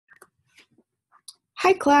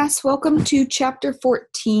Hi class, welcome to chapter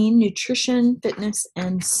 14, Nutrition, Fitness,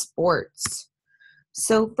 and Sports.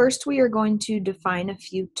 So first we are going to define a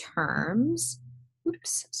few terms.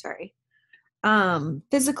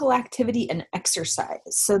 Physical activity and exercise.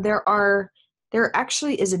 So there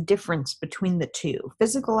actually is a difference between the two.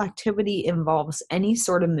 Physical activity involves any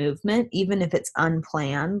sort of movement, even if it's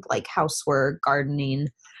unplanned, like housework, gardening,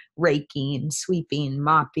 raking, sweeping,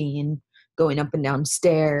 mopping, going up and down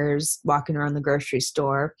stairs, walking around the grocery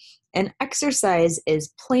store. And exercise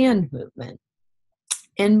is planned movement.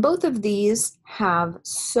 And both of these have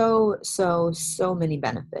so many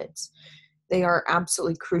benefits. They are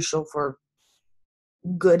absolutely crucial for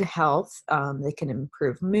good health. They can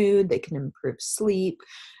improve mood, they can improve sleep,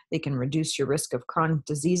 they can reduce your risk of chronic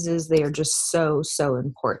diseases. They are just so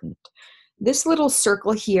important. This little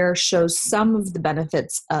circle here shows some of the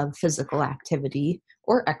benefits of physical activity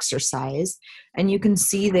or exercise, and you can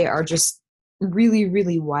see they are just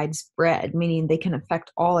really widespread, meaning they can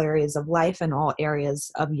affect all areas of life and all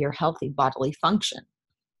areas of your healthy bodily function.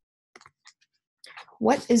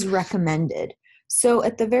 What is recommended? So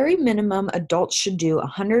at the very minimum, adults should do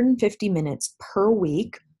 150 minutes per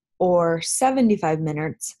week or 75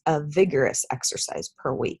 minutes of vigorous exercise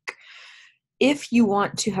per week. If you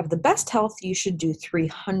want to have the best health, you should do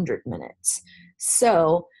 300 minutes.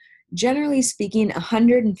 So generally speaking,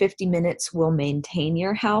 150 minutes will maintain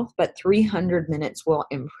your health, but 300 minutes will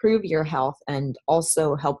improve your health and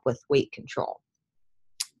also help with weight control.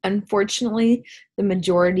 Unfortunately, the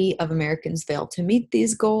majority of Americans fail to meet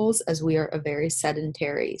these goals as we are a very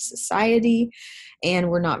sedentary society and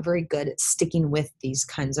we're not very good at sticking with these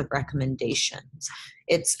kinds of recommendations.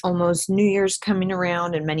 It's almost New Year's coming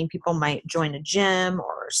around and many people might join a gym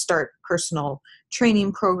or start personal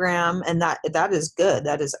training program, and that is good.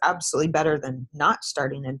 That is absolutely better than not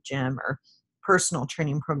starting a gym or personal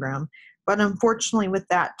training program. But unfortunately with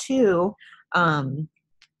that too,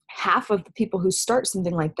 half of the people who start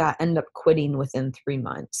something like that end up quitting within 3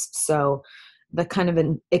 months. So the kind of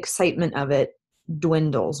an excitement of it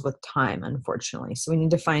dwindles with time, unfortunately. So we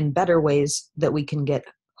need to find better ways that we can get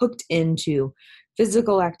hooked into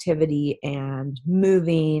physical activity and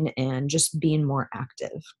moving and just being more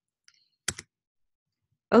active.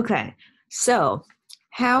 Okay, so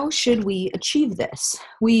how should we achieve this?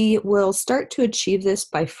 We will start to achieve this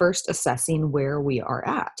by first assessing where we are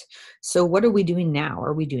at. So what are we doing now?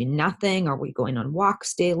 Are we doing nothing? Are we going on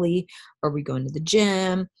walks daily? Are we going to the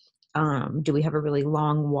gym? Do we have a really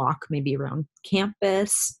long walk maybe around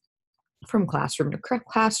campus from classroom to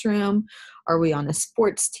classroom? Are we on a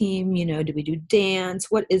sports team? Do we do dance?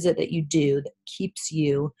 What is it that you do that keeps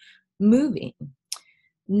you moving?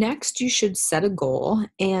 Next, you should set a goal,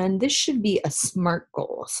 and this should be a SMART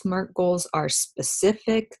goal. SMART goals are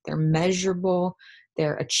specific, they're measurable,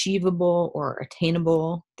 they're achievable or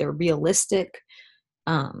attainable, they're realistic,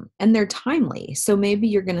 and they're timely. So maybe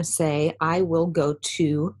you're going to say, I will go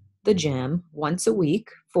to the gym once a week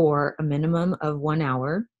for a minimum of 1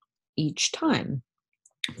 hour each time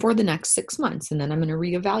for the next 6 months, and then I'm going to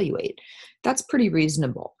reevaluate. That's pretty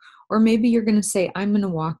reasonable. Or maybe you're going to say, I'm going to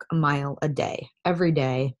walk a mile a day, every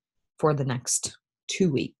day for the next 2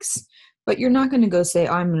 weeks. But you're not going to go say,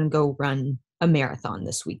 I'm going to go run a marathon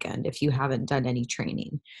this weekend if you haven't done any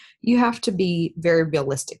training. You have to be very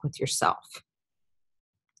realistic with yourself.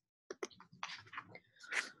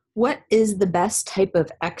 What is the best type of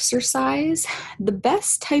exercise? The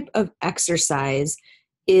best type of exercise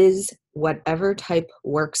is whatever type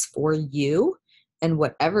works for you and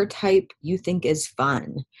whatever type you think is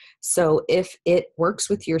fun. So if it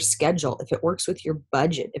works with your schedule, if it works with your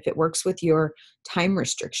budget, if it works with your time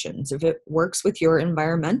restrictions, if it works with your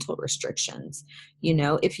environmental restrictions,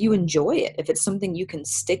 if you enjoy it, if it's something you can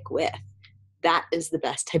stick with, that is the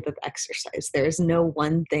best type of exercise. There is no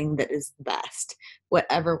one thing that is the best.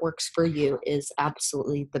 Whatever works for you is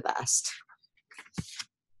absolutely the best.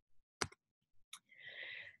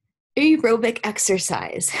 Aerobic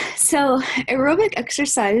exercise. So aerobic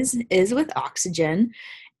exercise is with oxygen,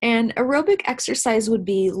 and aerobic exercise would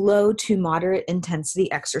be low to moderate intensity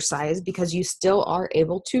exercise because you still are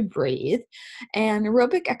able to breathe. And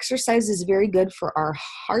aerobic exercise is very good for our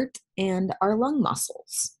heart and our lung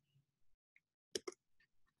muscles.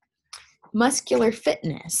 Muscular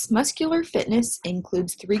fitness. Muscular fitness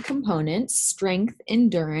includes 3 components: strength,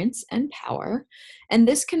 endurance, and power. And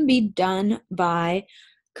this can be done by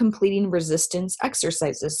completing resistance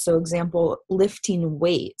exercises. So example, lifting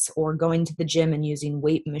weights or going to the gym and using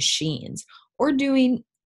weight machines, or doing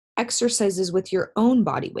exercises with your own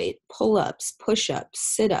body weight, pull-ups, push-ups,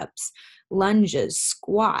 sit-ups, lunges,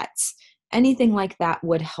 squats. Anything like that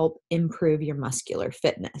would help improve your muscular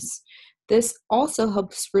fitness. This also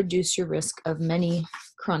helps reduce your risk of many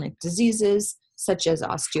chronic diseases, such as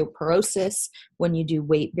osteoporosis. When you do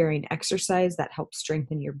weight-bearing exercise, that helps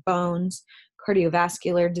strengthen your bones,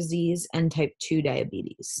 cardiovascular disease, and type 2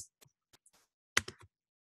 diabetes.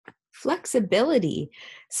 Flexibility.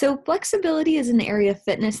 So flexibility is an area of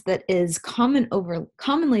fitness that is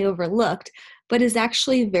commonly overlooked, but is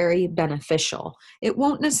actually very beneficial. It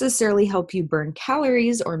won't necessarily help you burn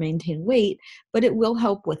calories or maintain weight, but it will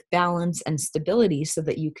help with balance and stability so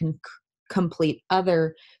that you can complete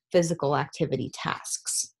other physical activity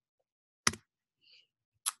tasks.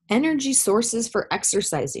 Energy sources for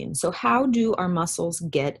exercising. So how do our muscles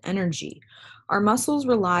get energy? Our muscles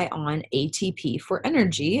rely on ATP for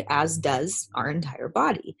energy, as does our entire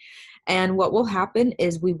body. And what will happen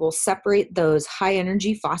is we will separate those high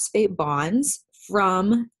energy phosphate bonds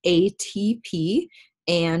from ATP,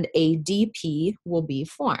 and ADP will be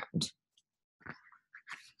formed.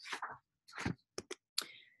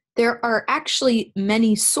 There are actually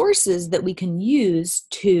many sources that we can use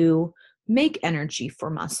to make energy for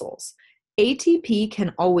muscles. ATP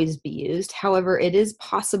can always be used. However, it is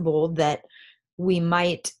possible that we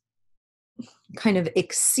might kind of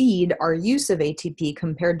exceed our use of ATP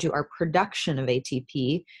compared to our production of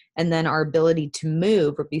ATP, and then our ability to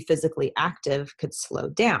move or be physically active could slow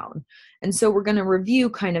down. And so we're going to review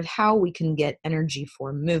kind of how we can get energy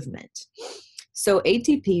for movement. So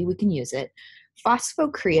ATP, we can use it.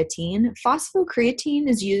 Phosphocreatine. Phosphocreatine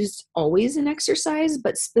is used always in exercise,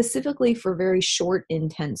 but specifically for very short,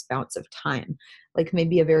 intense bouts of time, like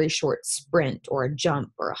maybe a very short sprint or a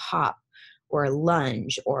jump or a hop or a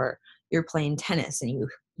lunge, or you're playing tennis and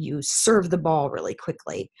you serve the ball really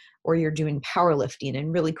quickly, or you're doing powerlifting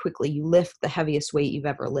and really quickly you lift the heaviest weight you've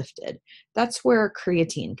ever lifted. That's where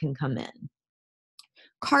creatine can come in.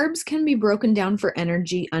 Carbs can be broken down for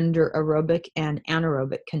energy under aerobic and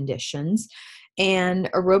anaerobic conditions.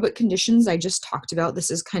 And aerobic conditions I just talked about.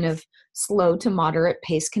 This is kind of slow to moderate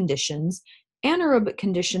pace conditions. Anaerobic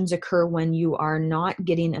conditions occur when you are not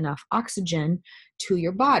getting enough oxygen to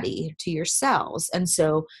your body, to your cells. And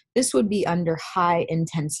so this would be under high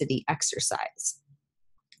intensity exercise.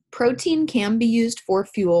 Protein can be used for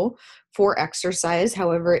fuel for exercise.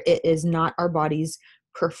 However, it is not our body's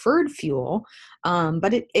preferred fuel,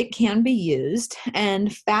 but it can be used.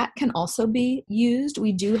 And fat can also be used.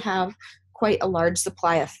 We do have quite a large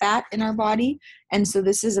supply of fat in our body. And so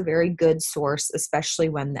this is a very good source, especially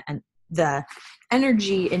when the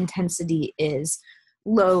energy intensity is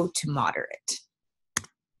low to moderate.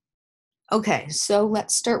 Okay, so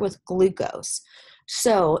let's start with glucose.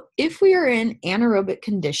 So if we are in anaerobic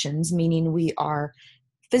conditions, meaning we are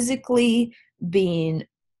physically being,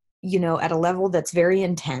 at a level that's very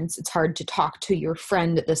intense, it's hard to talk to your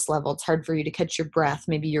friend at this level, it's hard for you to catch your breath,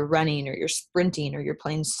 maybe you're running or you're sprinting or you're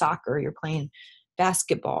playing soccer, you're playing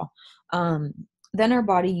basketball, then our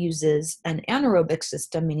body uses an anaerobic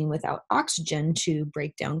system, meaning without oxygen, to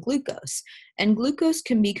break down glucose. And glucose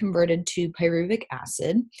can be converted to pyruvic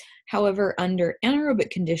acid. However, under anaerobic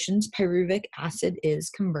conditions, pyruvic acid is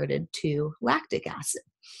converted to lactic acid.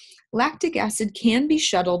 Lactic acid can be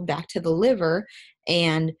shuttled back to the liver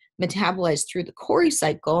and metabolized through the Cori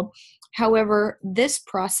cycle. However, this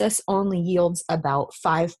process only yields about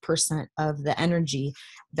 5% of the energy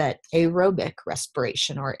that aerobic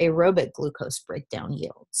respiration or aerobic glucose breakdown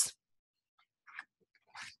yields.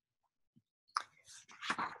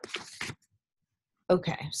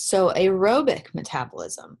 Okay, so aerobic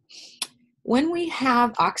metabolism. When we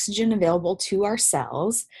have oxygen available to our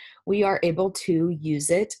cells, we are able to use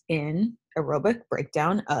it in aerobic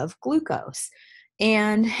breakdown of glucose.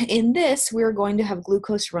 And in this, we're going to have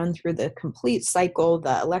glucose run through the complete cycle,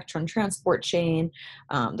 the electron transport chain,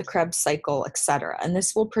 the Krebs cycle, etc. And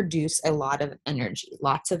this will produce a lot of energy,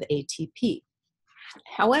 lots of ATP.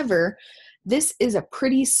 However, this is a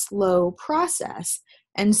pretty slow process.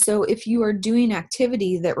 And so if you are doing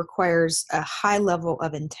activity that requires a high level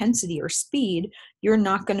of intensity or speed, you're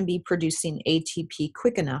not going to be producing ATP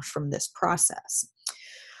quick enough from this process.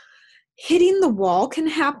 Hitting the wall can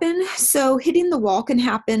happen. So hitting the wall can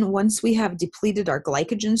happen once we have depleted our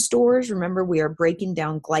glycogen stores. Remember, we are breaking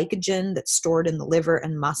down glycogen that's stored in the liver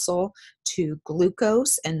and muscle to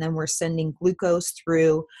glucose, and then we're sending glucose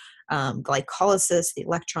through glycolysis, the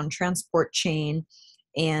electron transport chain,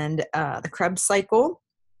 and the Krebs cycle.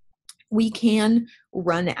 We can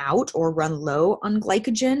run out or run low on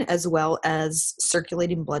glycogen as well as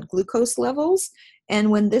circulating blood glucose levels. And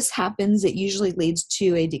when this happens, it usually leads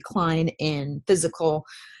to a decline in physical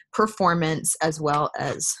performance as well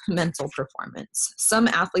as mental performance. Some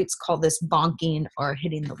athletes call this bonking or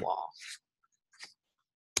hitting the wall.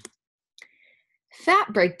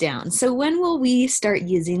 Fat breakdown. So when will we start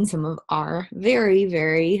using some of our very,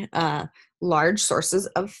 very large sources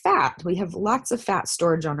of fat? We have lots of fat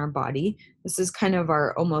storage on our body. This is kind of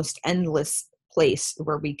our almost endless place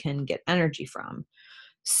where we can get energy from.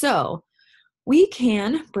 So we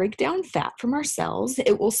can break down fat from our cells.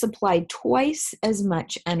 It will supply twice as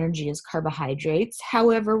much energy as carbohydrates.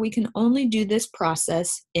 However, we can only do this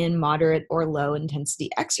process in moderate or low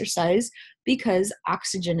intensity exercise because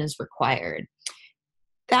oxygen is required.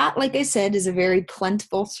 Fat, like I said, is a very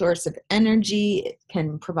plentiful source of energy. It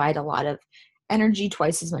can provide a lot of energy,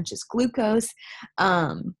 twice as much as glucose.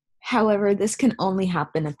 However, this can only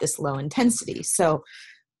happen at this low intensity. So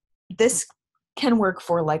this can work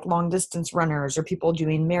for like long distance runners or people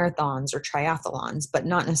doing marathons or triathlons, but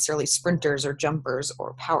not necessarily sprinters or jumpers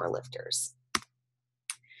or powerlifters.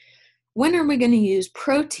 When are we going to use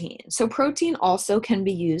protein? So protein also can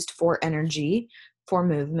be used for energy, for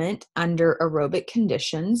movement under aerobic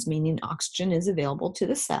conditions, meaning oxygen is available to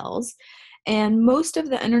the cells. And most of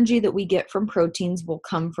the energy that we get from proteins will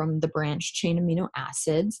come from the branched chain amino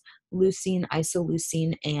acids, leucine,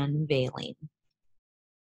 isoleucine, and valine.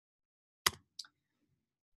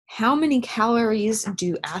 How many calories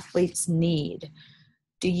do athletes need?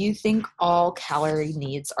 Do you think all calorie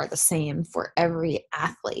needs are the same for every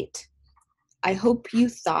athlete? I hope you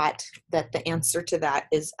thought that the answer to that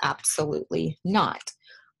is absolutely not.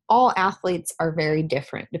 All athletes are very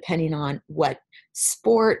different depending on what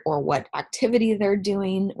sport or what activity they're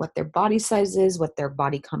doing, what their body size is, what their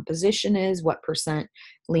body composition is, what percent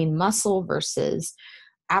lean muscle versus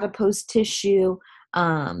adipose tissue,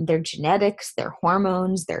 their genetics, their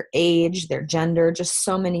hormones, their age, their gender, just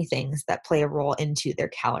so many things that play a role into their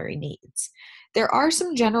calorie needs. There are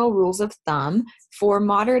some general rules of thumb. For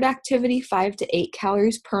moderate activity, 5 to 8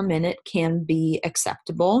 calories per minute can be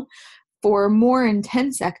acceptable. For more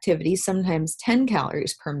intense activity, sometimes 10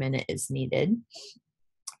 calories per minute is needed.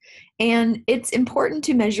 And it's important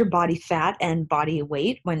to measure body fat and body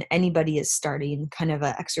weight when anybody is starting kind of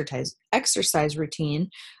an exercise routine,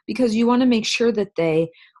 because you want to make sure that they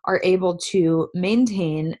are able to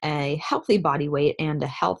maintain a healthy body weight and a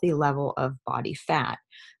healthy level of body fat.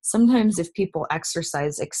 Sometimes if people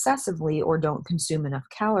exercise excessively or don't consume enough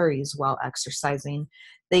calories while exercising,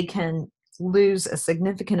 they can lose a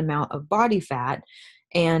significant amount of body fat.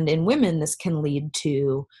 And in women, this can lead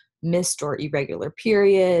to missed or irregular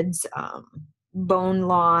periods, bone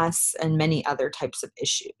loss, and many other types of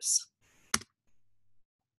issues.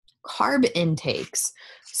 Carb intakes.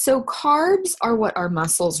 So carbs are what our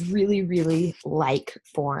muscles really, really like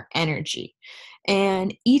for energy.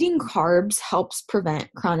 And eating carbs helps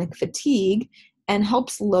prevent chronic fatigue and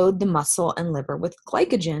helps load the muscle and liver with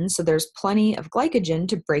glycogen. So there's plenty of glycogen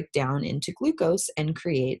to break down into glucose and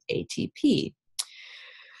create ATP.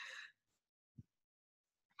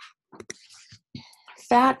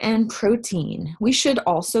 Fat and protein. We should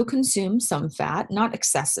also consume some fat, not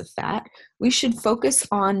excessive fat. We should focus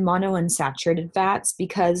on monounsaturated fats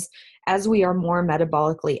because as we are more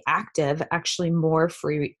metabolically active, actually more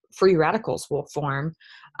free radicals will form.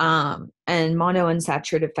 And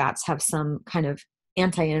monounsaturated fats have some kind of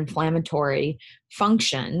anti-inflammatory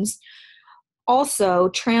functions. Also,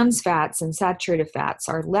 trans fats and saturated fats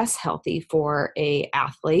are less healthy for an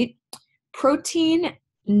athlete. Protein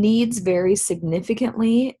needs vary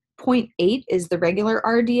significantly. 0.8 is the regular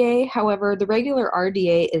RDA. However, the regular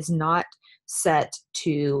RDA is not set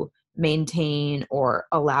to maintain or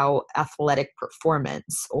allow athletic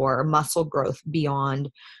performance or muscle growth beyond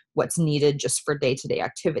what's needed just for day-to-day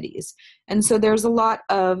activities. And so there's a lot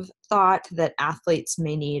of thought that athletes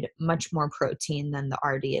may need much more protein than the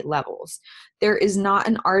RDA levels. There is not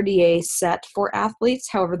an RDA set for athletes.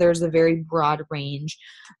 However, there's a very broad range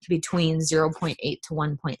between 0.8 to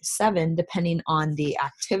 1.7, depending on the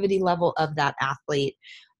activity level of that athlete,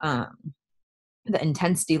 the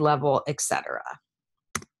intensity level, etc.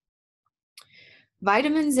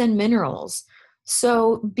 Vitamins and minerals.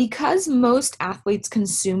 So because most athletes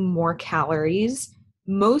consume more calories,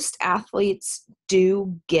 most athletes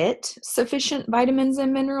do get sufficient vitamins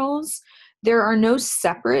and minerals. There are no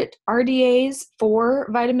separate RDAs for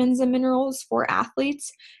vitamins and minerals for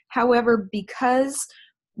athletes. However, because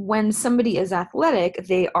when somebody is athletic,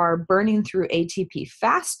 they are burning through ATP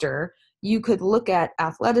faster, you could look at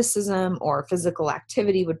athleticism or physical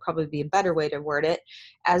activity would probably be a better way to word it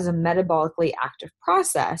as a metabolically active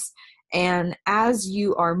process. And as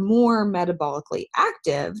you are more metabolically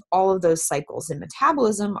active, all of those cycles in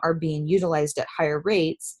metabolism are being utilized at higher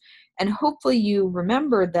rates. And hopefully you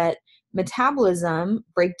remember that metabolism,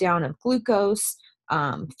 breakdown of glucose,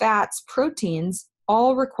 fats, proteins,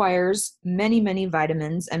 all requires many, many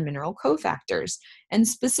vitamins and mineral cofactors. And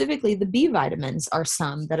specifically, the B vitamins are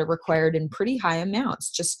some that are required in pretty high amounts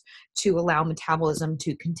just to allow metabolism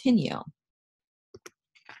to continue.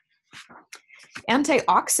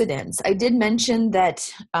 Antioxidants. I did mention that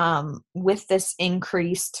with this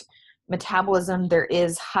increased metabolism, there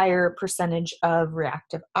is higher percentage of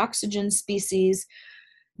reactive oxygen species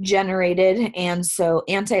generated. And so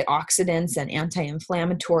antioxidants and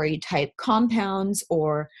anti-inflammatory type compounds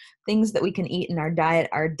or things that we can eat in our diet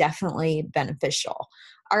are definitely beneficial.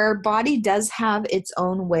 Our body does have its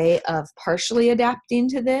own way of partially adapting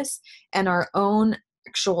to this, and our own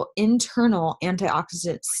actual internal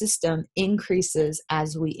antioxidant system increases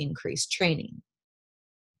as we increase training.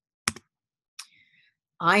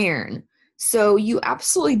 Iron. So you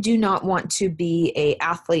absolutely do not want to be an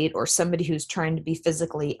athlete or somebody who's trying to be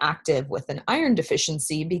physically active with an iron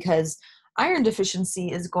deficiency, because iron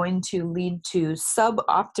deficiency is going to lead to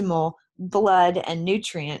suboptimal blood and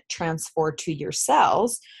nutrient transfer to your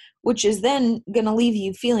cells, which is then going to leave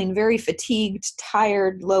you feeling very fatigued,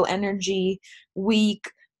 tired, low energy, weak,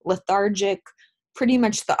 lethargic, pretty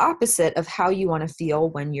much the opposite of how you want to feel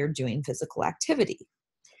when you're doing physical activity.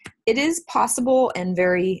 It is possible and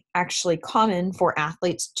very actually common for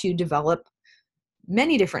athletes to develop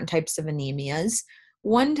many different types of anemias.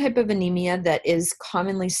 One type of anemia that is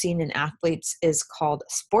commonly seen in athletes is called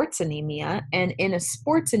sports anemia. And in a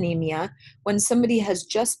sports anemia, when somebody has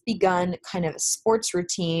just begun kind of a sports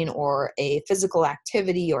routine or a physical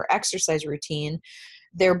activity or exercise routine,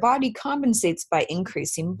 their body compensates by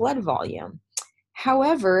increasing blood volume.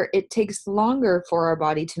 However, it takes longer for our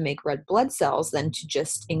body to make red blood cells than to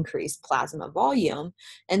just increase plasma volume.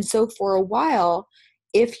 And so for a while,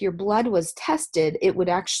 if your blood was tested, it would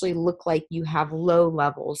actually look like you have low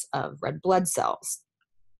levels of red blood cells.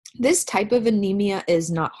 This type of anemia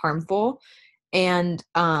is not harmful and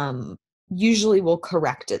usually will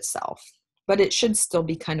correct itself, but it should still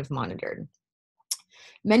be kind of monitored.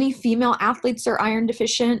 Many female athletes are iron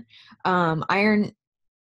deficient. Iron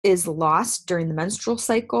is lost during the menstrual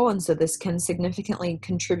cycle, and so this can significantly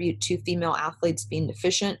contribute to female athletes being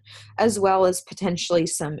deficient, as well as potentially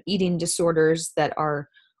some eating disorders that are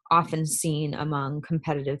often seen among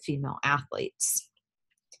competitive female athletes.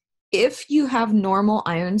 If you have normal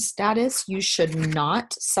iron status, you should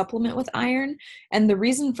not supplement with iron, and the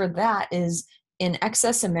reason for that is in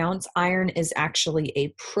excess amounts, iron is actually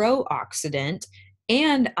a pro-oxidant,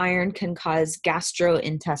 and iron can cause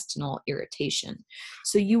gastrointestinal irritation.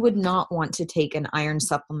 So you would not want to take an iron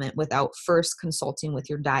supplement without first consulting with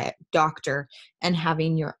your doctor and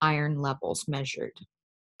having your iron levels measured.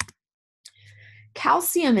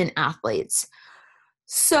 Calcium in athletes.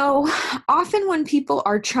 So often when people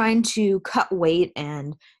are trying to cut weight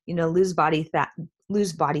and, lose body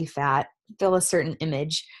fat, fill a certain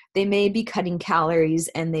image, they may be cutting calories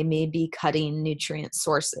and they may be cutting nutrient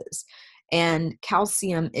sources. And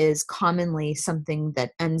calcium is commonly something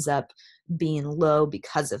that ends up being low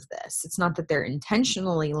because of this. It's not that they're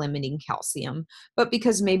intentionally limiting calcium, but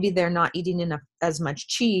because maybe they're not eating as much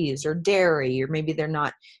cheese or dairy, or maybe they're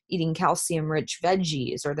not eating calcium-rich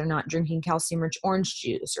veggies, or they're not drinking calcium-rich orange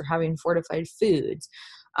juice or having fortified foods.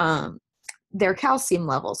 Their calcium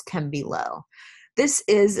levels can be low. This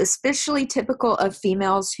is especially typical of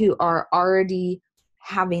females who are already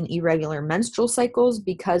having irregular menstrual cycles,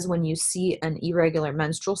 because when you see an irregular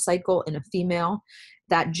menstrual cycle in a female,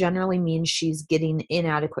 that generally means she's getting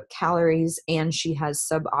inadequate calories and she has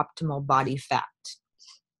suboptimal body fat.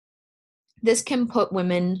 This can put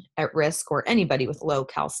women at risk, or anybody with low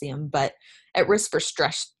calcium, but at risk for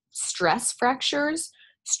stress fractures.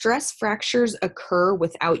 Stress fractures occur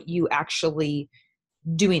without you actually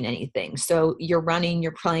doing anything. So you're running,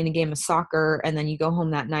 you're playing a game of soccer, and then you go home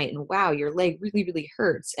that night and wow, your leg really, really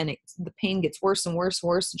hurts. And the pain gets worse and worse and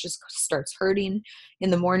worse. It just starts hurting. In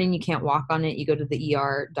the morning, you can't walk on it. You go to the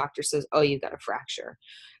ER, doctor says, oh, you got a fracture.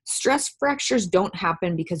 Stress fractures don't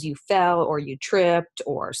happen because you fell or you tripped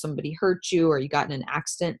or somebody hurt you or you got in an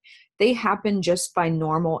accident. They happen just by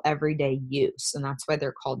normal everyday use, and that's why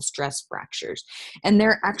they're called stress fractures. And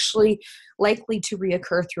they're actually likely to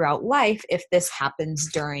reoccur throughout life if this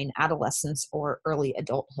happens during adolescence or early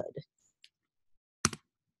adulthood.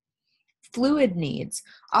 Fluid needs.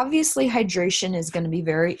 Obviously, hydration is going to be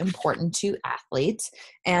very important to athletes,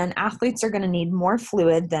 and athletes are going to need more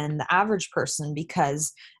fluid than the average person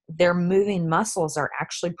because their moving muscles are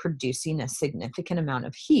actually producing a significant amount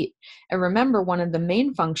of heat. And remember, one of the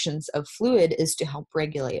main functions of fluid is to help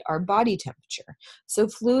regulate our body temperature. So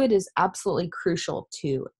fluid is absolutely crucial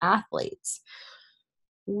to athletes.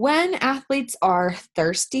 When athletes are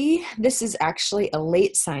thirsty, this is actually a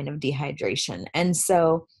late sign of dehydration. And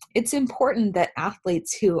so it's important that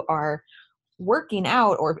athletes who are working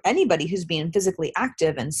out, or anybody who's being physically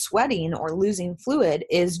active and sweating or losing fluid,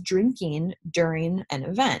 is drinking during an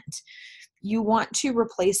event. You want to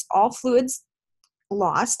replace all fluids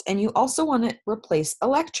lost, and you also want to replace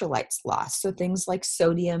electrolytes lost, so things like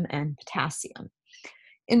sodium and potassium.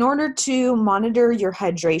 In order to monitor your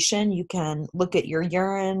hydration, you can look at your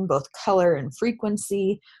urine, both color and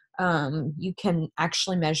frequency. You can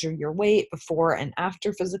actually measure your weight before and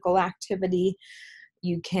after physical activity.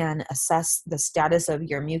 You can assess the status of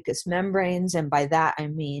your mucous membranes, and by that I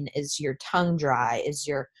mean, is your tongue dry?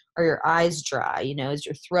 Are your eyes dry? Is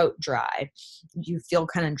your throat dry? Do you feel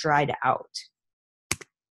kind of dried out?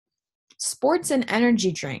 Sports and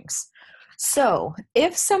energy drinks. So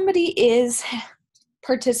if somebody is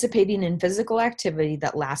participating in physical activity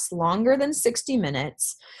that lasts longer than 60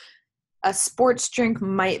 minutes, a sports drink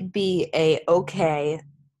might be a okay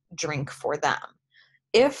drink for them.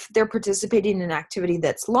 If they're participating in activity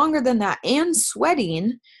that's longer than that and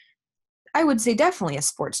sweating, I would say definitely a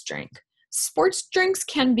sports drink. Sports drinks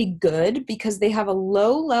can be good because they have a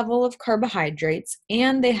low level of carbohydrates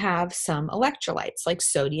and they have some electrolytes like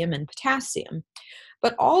sodium and potassium.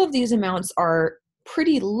 But all of these amounts are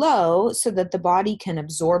pretty low so that the body can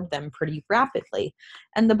absorb them pretty rapidly.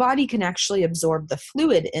 And the body can actually absorb the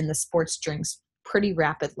fluid in the sports drinks pretty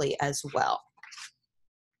rapidly as well.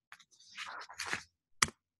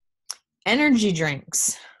 Energy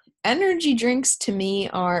drinks. Energy drinks to me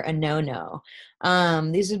are a no-no.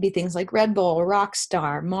 These would be things like Red Bull,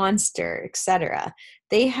 Rockstar, Monster, etc.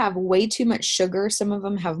 They have way too much sugar. Some of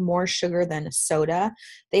them have more sugar than a soda.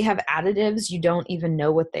 They have additives. You don't even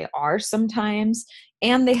know what they are sometimes.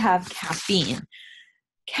 And they have caffeine.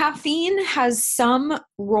 Caffeine has some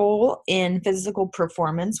role in physical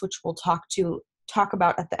performance, which we'll talk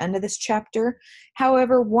about at the end of this chapter.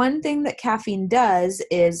 However, one thing that caffeine does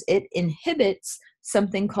is it inhibits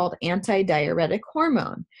something called antidiuretic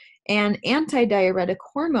hormone. And antidiuretic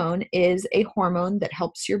hormone is a hormone that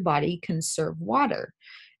helps your body conserve water.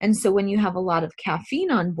 And so when you have a lot of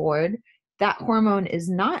caffeine on board, that hormone is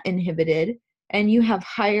not inhibited and you have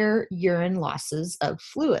higher urine losses of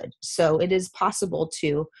fluid. So it is possible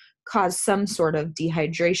to cause some sort of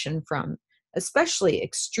dehydration from especially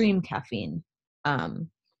extreme caffeine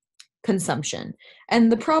consumption.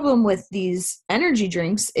 And the problem with these energy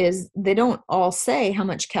drinks is they don't all say how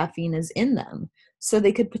much caffeine is in them. So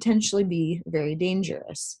they could potentially be very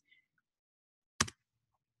dangerous.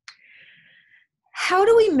 How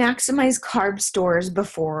do we maximize carb stores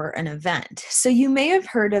before an event? So you may have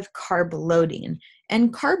heard of carb loading,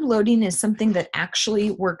 and carb loading is something that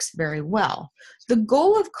actually works very well. The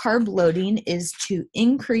goal of carb loading is to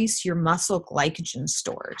increase your muscle glycogen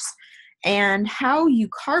stores. And how you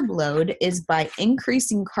carb load is by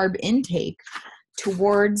increasing carb intake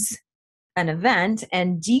towards an event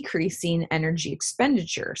and decreasing energy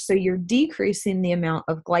expenditure. So you're decreasing the amount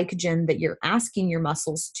of glycogen that you're asking your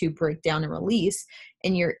muscles to break down and release,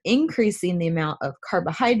 and you're increasing the amount of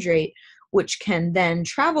carbohydrate, which can then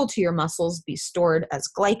travel to your muscles, be stored as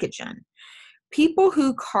glycogen. People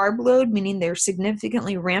who carb load, meaning they're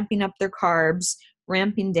significantly ramping up their carbs,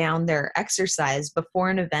 ramping down their exercise before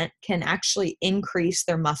an event, can actually increase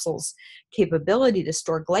their muscles' capability to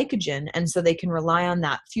store glycogen, and so they can rely on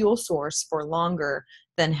that fuel source for longer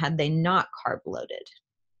than had they not carb loaded.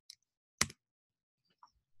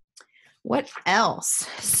 What else?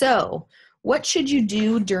 So, what should you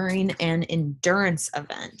do during an endurance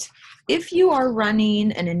event? If you are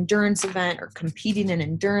running an endurance event or competing in an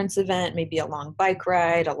endurance event, maybe a long bike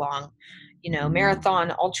ride, a long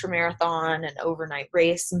marathon, ultra marathon, an overnight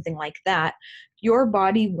race, something like that, your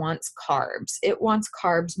body wants carbs. It wants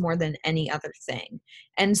carbs more than any other thing.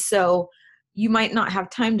 And so you might not have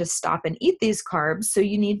time to stop and eat these carbs, so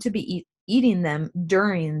you need to be eating them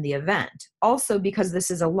during the event. Also, because this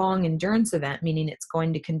is a long endurance event, meaning it's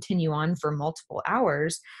going to continue on for multiple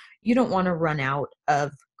hours, you don't want to run out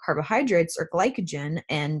of carbohydrates or glycogen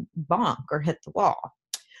and bonk or hit the wall.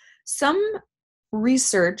 Some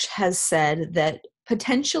research has said that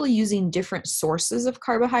potentially using different sources of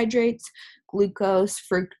carbohydrates, glucose,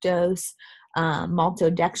 fructose,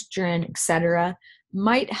 maltodextrin, etc.,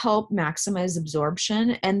 might help maximize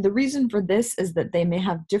absorption. And the reason for this is that they may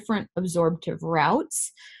have different absorptive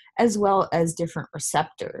routes as well as different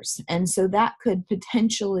receptors. And so that could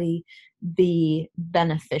potentially be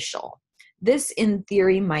beneficial. This, in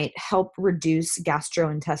theory, might help reduce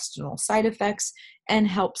gastrointestinal side effects and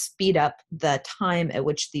help speed up the time at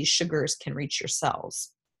which these sugars can reach your cells.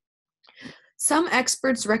 Some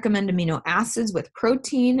experts recommend amino acids with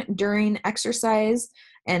protein during exercise,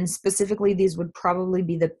 and specifically these would probably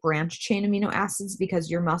be the branch chain amino acids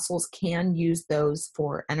because your muscles can use those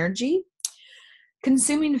for energy.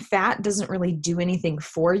 Consuming fat doesn't really do anything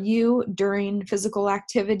for you during physical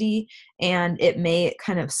activity, and it may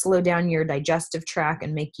kind of slow down your digestive tract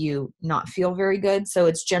and make you not feel very good. So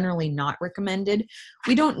it's generally not recommended.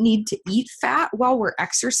 We don't need to eat fat while we're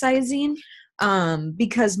exercising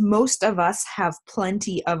because most of us have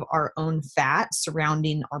plenty of our own fat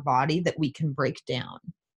surrounding our body that we can break down.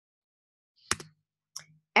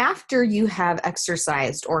 After you have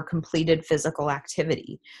exercised or completed physical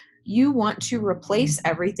activity, you want to replace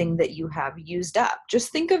everything that you have used up.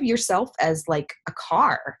 Just think of yourself as like a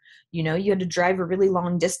car. You know, you had to drive a really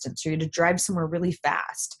long distance or you had to drive somewhere really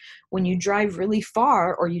fast. When you drive really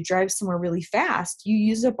far or you drive somewhere really fast, you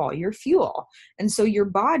use up all your fuel. And so your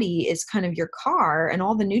body is kind of your car, and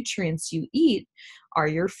all the nutrients you eat are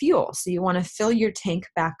your fuel. So you want to fill your tank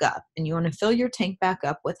back up, and you want to fill your tank back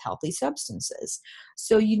up with healthy substances.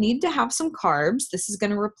 So you need to have some carbs. This is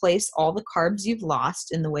going to replace all the carbs you've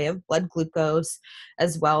lost in the way of blood glucose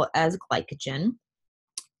as well as glycogen.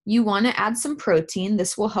 You want to add some protein.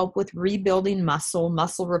 This will help with rebuilding muscle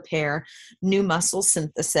repair, new muscle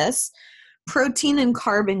synthesis. Protein and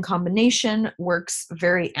carb in combination works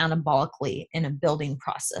very anabolically in a building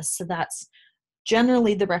process. So that's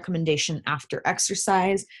generally the recommendation after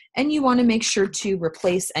exercise. And you want to make sure to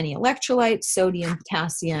replace any electrolytes, sodium,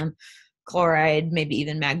 potassium, chloride, maybe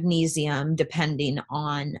even magnesium, depending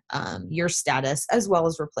on your status, as well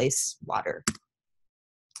as replace water.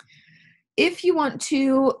 If you want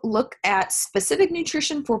to look at specific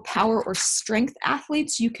nutrition for power or strength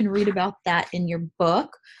athletes, you can read about that in your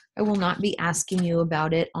book. I will not be asking you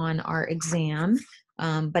about it on our exam.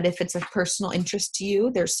 But if it's of personal interest to you,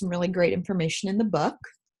 there's some really great information in the book.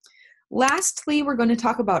 Lastly, we're going to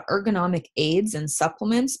talk about ergonomic aids and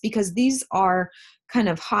supplements because these are kind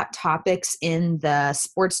of hot topics in the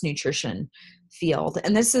sports nutrition field.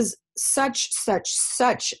 And this is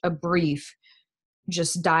such a brief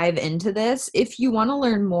just dive into this. If you want to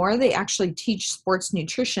learn more, they actually teach sports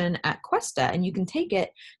nutrition at Cuesta, and you can take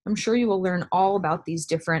it. I'm sure you will learn all about these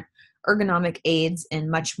different ergonomic aids in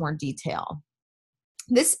much more detail.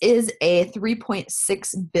 This is a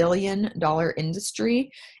 $3.6 billion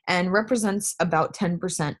industry and represents about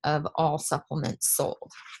 10% of all supplements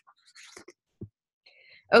sold.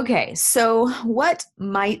 Okay, so what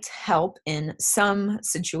might help in some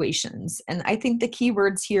situations? And I think the key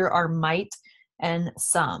words here are might and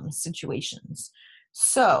some situations.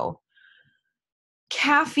 So,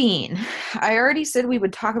 caffeine. I already said we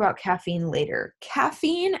would talk about caffeine later.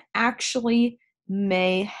 Caffeine actually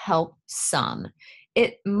may help some.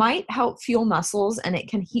 It might help fuel muscles, and it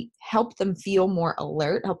can help them feel more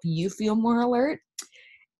alert, help you feel more alert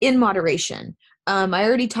in moderation. I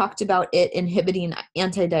already talked about it inhibiting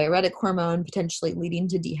antidiuretic hormone, potentially leading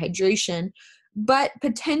to dehydration. But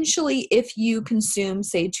potentially, if you consume,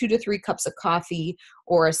 say, 2 to 3 cups of coffee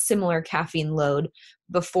or a similar caffeine load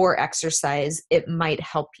before exercise, it might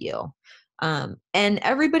help you. And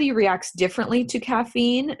everybody reacts differently to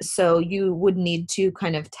caffeine, so you would need to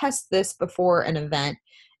kind of test this before an event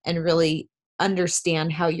and really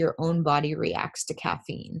understand how your own body reacts to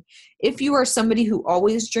caffeine. If you are somebody who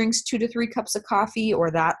always drinks 2 to 3 cups of coffee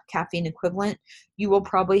or that caffeine equivalent, you will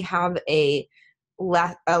probably have a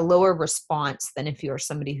lower response than if you are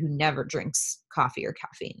somebody who never drinks coffee or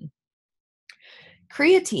caffeine.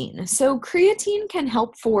 Creatine. So creatine can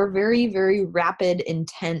help for very, very rapid,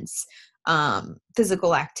 intense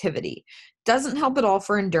physical activity. Doesn't help at all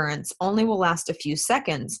for endurance, only will last a few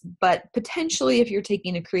seconds, but potentially if you're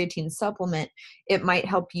taking a creatine supplement, it might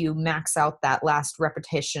help you max out that last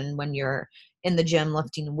repetition when you're in the gym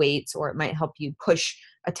lifting weights, or it might help you push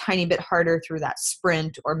a tiny bit harder through that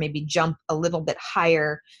sprint, or maybe jump a little bit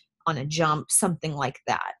higher on a jump, something like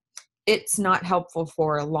that. It's not helpful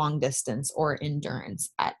for long distance or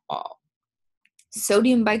endurance at all.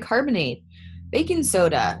 Sodium bicarbonate, baking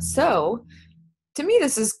soda. So to me,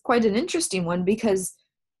 this is quite an interesting one because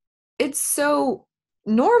it's so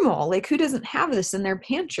normal. Like, who doesn't have this in their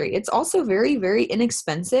pantry? It's also very, very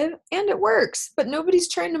inexpensive and it works, but nobody's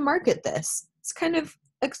trying to market this. It's kind of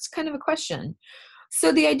a question.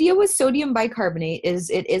 So the idea with sodium bicarbonate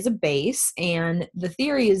is it is a base, and the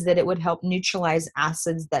theory is that it would help neutralize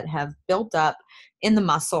acids that have built up in the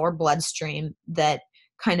muscle or bloodstream that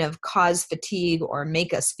kind of cause fatigue or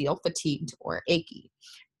make us feel fatigued or achy.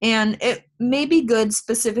 And it may be good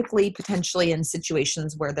specifically, potentially in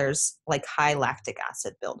situations where there's like high lactic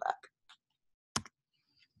acid buildup.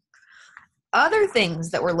 Other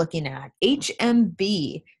things that we're looking at,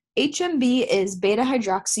 HMB. HMB is beta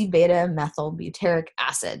hydroxy beta methyl butyric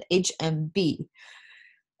acid, HMB.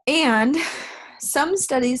 And some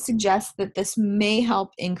studies suggest that this may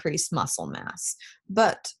help increase muscle mass,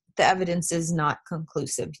 but the evidence is not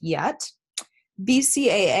conclusive yet.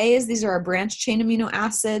 BCAAs, these are our branch chain amino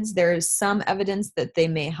acids. There is some evidence that they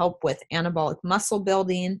may help with anabolic muscle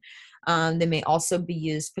building. They may also be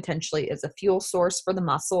used potentially as a fuel source for the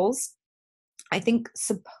muscles. I think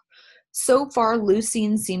so far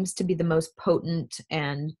leucine seems to be the most potent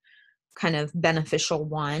and kind of beneficial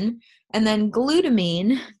one. And then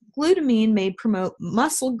glutamine may promote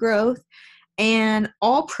muscle growth, and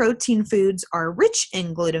all protein foods are rich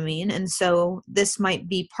in glutamine. And so this might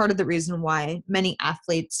be part of the reason why many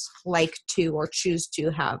athletes like to or choose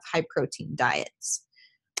to have high protein diets.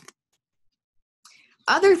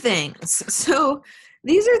 Other things. So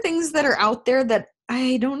these are things that are out there that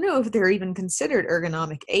I don't know if they're even considered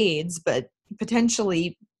ergonomic aids, but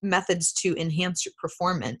potentially methods to enhance your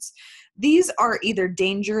performance. These are either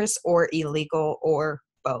dangerous or illegal or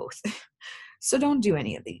both. So don't do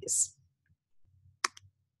any of these.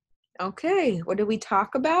 Okay, what did we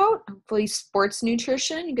talk about? Hopefully sports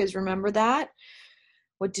nutrition. You guys remember that?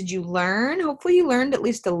 What did you learn? Hopefully you learned at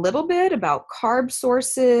least a little bit about carb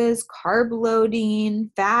sources, carb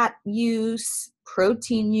loading, fat use,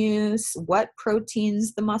 protein use, what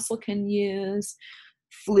proteins the muscle can use,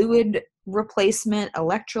 fluid replacement,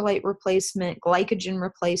 electrolyte replacement, glycogen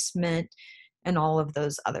replacement, and all of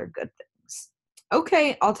those other good things.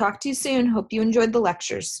 Okay, I'll talk to you soon. Hope you enjoyed the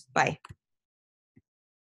lectures. Bye.